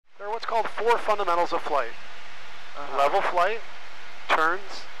called 4 fundamentals of flight. Level flight,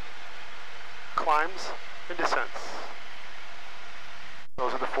 turns, climbs, and descents.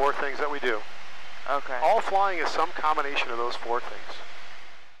 Those are the 4 things that we do. Okay. All flying is some combination of those 4 things.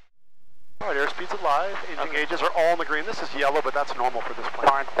 All right, airspeed's alive. Engine gauges are all in the green. This is yellow, but that's normal for this plane.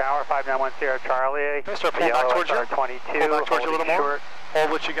 Lawrence Tower, 5910 Charlie. Can I start pulling back towards you? 22. Pull back towards you a little more. Hold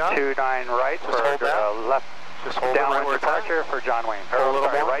what you got. 29 right. Just hold that. Left. Just hold it right where it's at. Departure for John Wayne. Hold a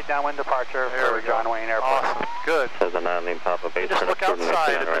little more. Right downwind departure there for John Wayne Airport. Awesome. Good. Says the 9 Papa base. Just look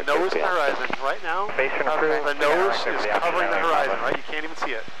outside at the nose and the horizon. Right now, the nose is covering the horizon, right? You can't even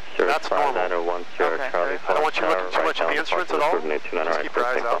see it. That's normal. I don't want you looking too much at the instruments at all. Just keep your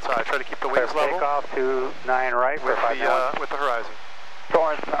eyes outside. Try to keep the wings level. Takeoff 29 right with the horizon.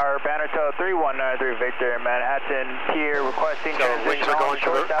 Lawrence, our banner tow 3193 Victor, Manhattan Pier requesting transition. Wings are going to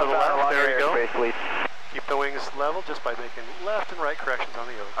the left. There you go. Basically. Keep the wings level just by making left and right corrections on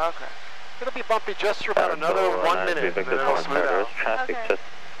the yoke. Okay. It'll be bumpy just for about another 1 minute, and then it'll smooth out. Traffic just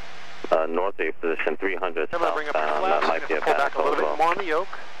north of your position 300 I'm going to bring up the flaps. Pull back a little bit more on the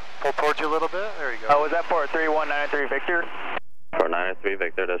yoke. Pull towards you a little bit. There you go. Was that for 3193 Victor? For 93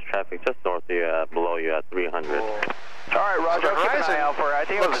 Victor, there's traffic just north of you, below you at 300. Cool. All right, Roger. So the horizon I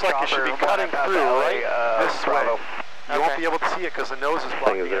think it looks like it should be cutting through right this way. You won't be able to see it because the nose is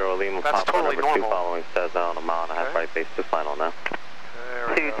blocking it. That's totally normal. Following says on a mile and a half right base to final now. There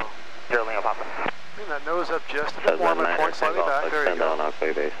we go. Zero Lima Papa. Bring that nose up just a bit more, and point slightly back. There you go.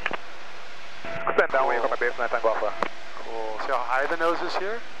 Base. Spend downwind from my base 9 Alpha. Cool. See how high the nose is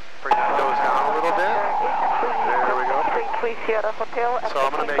here? Bring that nose down a little bit. There we go. So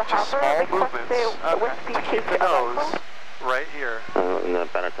I'm going to make just small movements to keep the nose right here.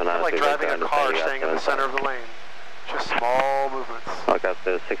 Like driving a car staying in the center of the lane. Just small movements. Look out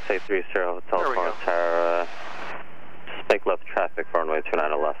the 6830 Hotel Florence Tower. Make left traffic for runway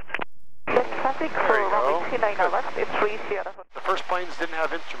 29 left. Left traffic for runway 29 left. It's 30. The first planes didn't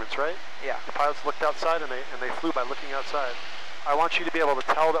have instruments, right? Yeah. The pilots looked outside and they flew by looking outside. I want you to be able to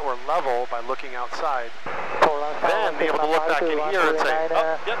tell that we're level by looking outside. Then be able to look back in here and say,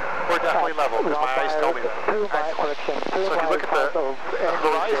 oh, yep, we're definitely level, because my eyes tell me that. So if you look at the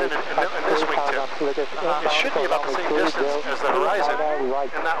horizon and this wingtip, it should be about the same distance as the horizon and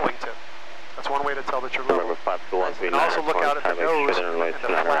that wingtip. That's one way to tell that you're level. And also look out at the nose, and the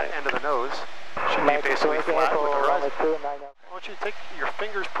flat end of the nose should be basically flat with the horizon. I want you to take your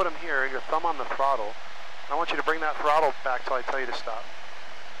fingers, put them here, your thumb on the throttle. I want you to bring that throttle back till I tell you to stop.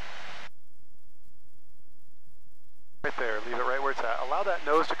 Right there, leave it right where it's at. Allow that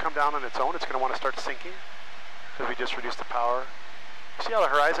nose to come down on its own. It's going to want to start sinking because we just reduced the power. See how the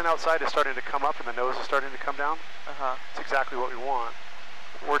horizon outside is starting to come up and the nose is starting to come down? That's exactly what we want.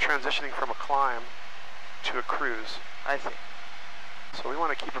 We're transitioning from a climb to a cruise. I see. So we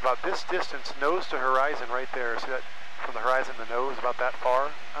want to keep about this distance, nose to horizon right there. See that from the horizon to the nose, about that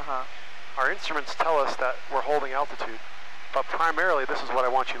far? Our instruments tell us that we're holding altitude, but primarily this is what I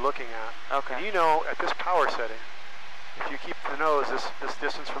want you looking at. Okay. And you know, at this power setting, if you keep the nose, this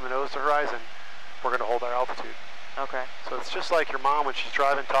distance from the nose to horizon, we're going to hold our altitude. Okay. So it's just like your mom when she's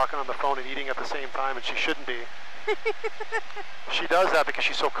driving, talking on the phone, and eating at the same time, and she shouldn't be. She does that because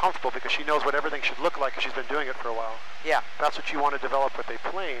she's so comfortable, because she knows what everything should look like because she's been doing it for a while. Yeah. That's what you want to develop with a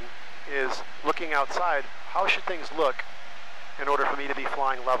plane, is looking outside. How should things look in order for me to be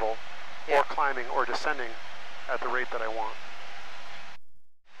flying level? Or climbing or descending at the rate that I want.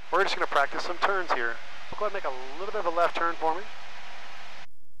 We're just going to practice some turns here. Go ahead and make a little bit of a left turn for me.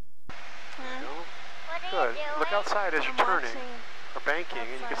 There you go. Good. Look outside as you're turning or banking,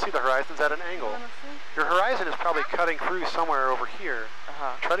 and you can see the horizon's at an angle. Your horizon is probably cutting through somewhere over here.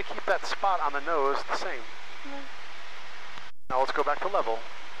 Try to keep that spot on the nose the same. Now let's go back to level.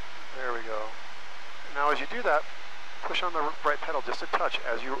 There we go. Now as you do that, push on the right pedal just a touch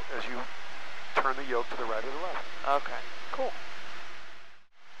as you turn the yoke to the right or the left. Okay. Cool.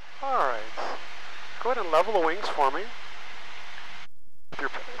 All right. Go ahead and level the wings for me. With your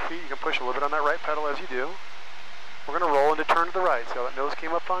feet, you can push a little bit on that right pedal as you do. We're going to roll into turn to the right. See how that nose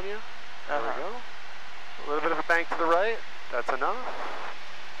came up on you? There we go. A little bit of a bank to the right. That's enough.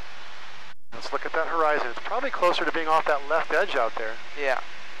 Let's look at that horizon. It's probably closer to being off that left edge out there. Yeah.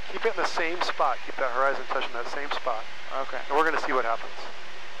 Keep it in the same spot. Keep that horizon touching that same spot. Okay. And we're going to see what happens.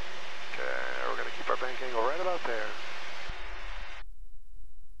 Okay, we're going to keep our bank angle right about there.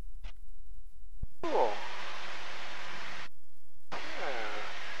 Cool. Yeah.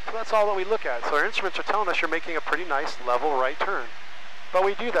 So that's all that we look at. So our instruments are telling us you're making a pretty nice level right turn. But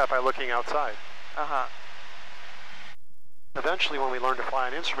we do that by looking outside. Eventually, when we learn to fly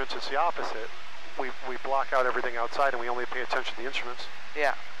on instruments, it's the opposite. We block out everything outside and we only pay attention to the instruments.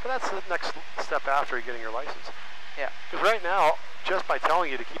 Yeah. But that's the next step after you're getting your license. Yeah. Because right now, just by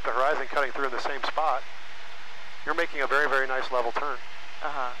telling you to keep the horizon cutting through in the same spot, you're making a very, very nice level turn.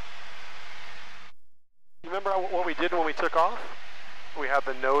 Uh-huh. You remember what we did when we took off? We had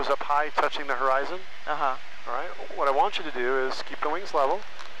the nose up high touching the horizon. Uh-huh. All right, what I want you to do is keep the wings level,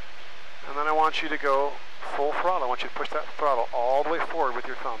 and then I want you to go full throttle. I want you to push that throttle all the way forward with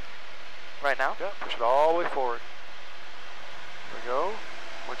your thumb. Right now? Yeah, push it all the way forward. There we go.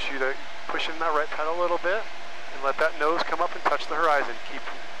 I want you to push in that right pedal a little bit, and let that nose come up and touch the horizon. Keep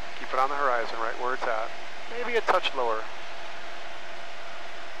it on the horizon, right where it's at. Maybe a touch lower.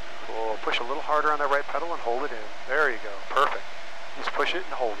 Cool. Push a little harder on that right pedal and hold it in. There you go. Perfect. Just push it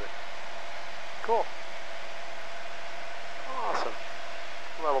and hold it. Cool. Awesome.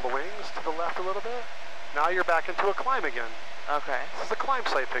 Level the wings to the left a little bit. Now you're back into a climb again. Okay. This is the climb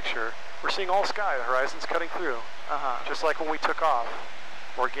site picture. We're seeing all sky. The horizon's cutting through. Uh-huh. Just like when we took off.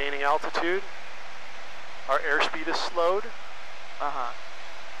 We're gaining altitude. Our airspeed is slowed. Uh-huh.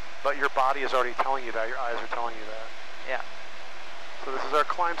 But your body is already telling you that. Your eyes are telling you that. Yeah. So this is our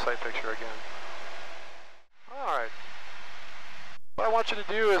climb site picture again. All right. What I want you to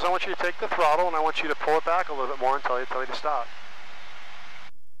do is I want you to take the throttle and I want you to pull it back a little bit more until I tell you to stop.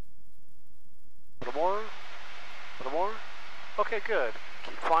 A little more. A little more. Okay, good.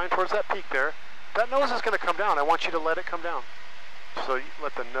 Keep flying towards that peak there. That nose is going to come down. I want you to let it come down. So you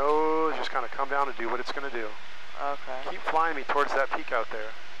let the nose just kind of come down and do what it's going to do. Okay. Keep flying me towards that peak out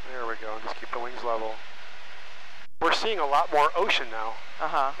there. There we go. And just keep the wings level. We're seeing a lot more ocean now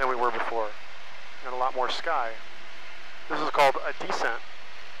than we were before. And a lot more sky. This is called a descent.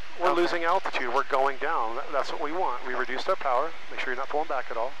 We're losing altitude. We're going down. That's what we want. We reduced our power. Make sure you're not pulling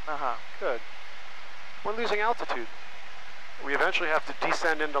back at all. Good. We're losing altitude. We eventually have to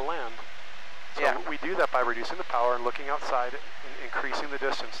descend into land. So we do that by reducing the power and looking outside and increasing the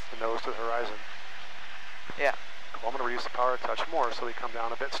distance, the nose to the horizon. Yeah. Cool. I'm going to reduce the power a touch more so we come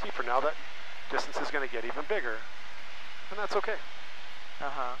down a bit steeper. Now that distance is going to get even bigger. And that's okay.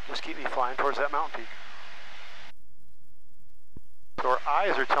 Just keep me flying towards that mountain peak. So our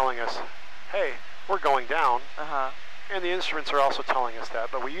eyes are telling us, hey, we're going down. And the instruments are also telling us that,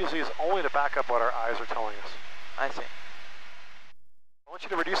 but we use these only to back up what our eyes are telling us. I see. I want you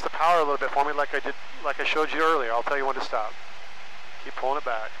to reduce the power a little bit for me like I showed you earlier. I'll tell you when to stop. Keep pulling it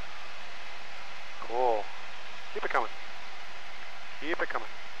back. Cool. Keep it coming. Keep it coming.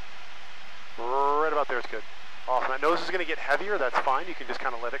 Right about there is good. Awesome. That nose is going to get heavier. That's fine. You can just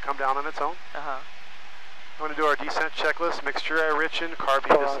kind of let it come down on its own. I'm going to do our descent checklist. Mixture aeration.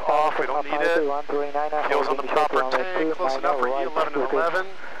 Carbine is off. We don't need it. Fuel's on the proper tank. Close enough for E11 and 11.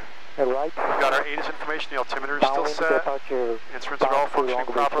 We've got our ATIS information. The altimeter is still set. Instruments are all functioning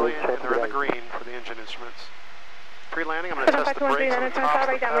properly, and they're in the green for the engine instruments. Pre-landing, I'm going to test the brakes on the tops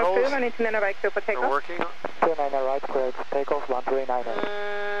of the pedals. They're working.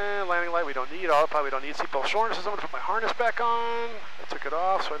 Landing light we don't need. Autopilot we don't need. Seatbelt shortness. I'm going to put my harness back on. I took it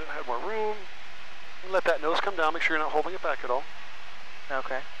off so I didn't have more room. Let that nose come down. Make sure you're not holding it back at all.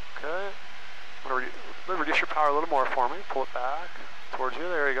 Okay. Okay. I'm going to reduce your power a little more for me. Pull it back towards you.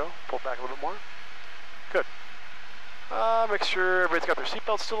 There you go. Pull it back a little bit more. Good. Make sure everybody's got their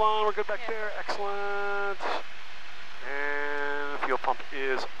seatbelts still on. We're good back there. Excellent. And fuel pump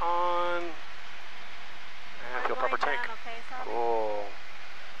is on. And fuel pumper tank. Cool.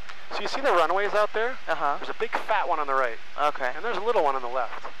 So you see the runways out there? There's a big fat one on the right. Okay. And there's a little one on the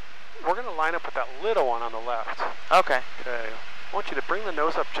left. We're going to line up with that little one on the left. Okay. Okay. I want you to bring the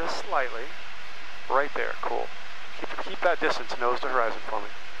nose up just slightly. Right there. Cool. Keep that distance, nose to horizon for me.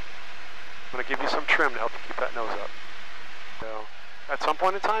 I'm going to give you some trim to help you keep that nose up. So, at some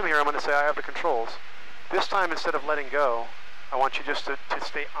point in time here, I'm going to say I have the controls. This time, instead of letting go, I want you just to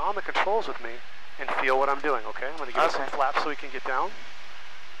stay on the controls with me and feel what I'm doing, okay? I'm going to give you some flaps so we can get down.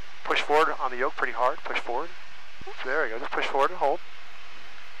 Push forward on the yoke pretty hard. Push forward. There we go. Just push forward and hold.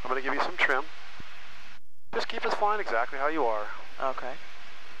 I'm going to give you some trim. Just keep us flying exactly how you are. Okay.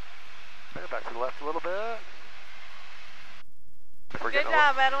 Okay, back to the left a little bit. Good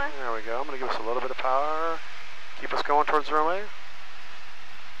job, Edwin. There we go. I'm going to give us a little bit of power. Keep us going towards the runway.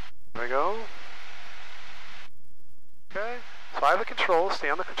 There we go. Okay. So I have the controls. Stay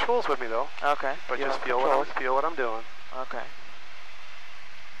on the controls with me, though. Okay. But just feel what I'm doing. Okay.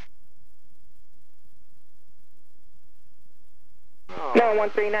 Oh. No,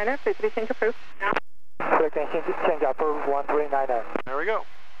 139er, frequency change approved. Frequency change approved, 139er. There we go.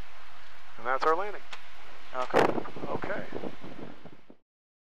 And that's our landing. Okay. Okay.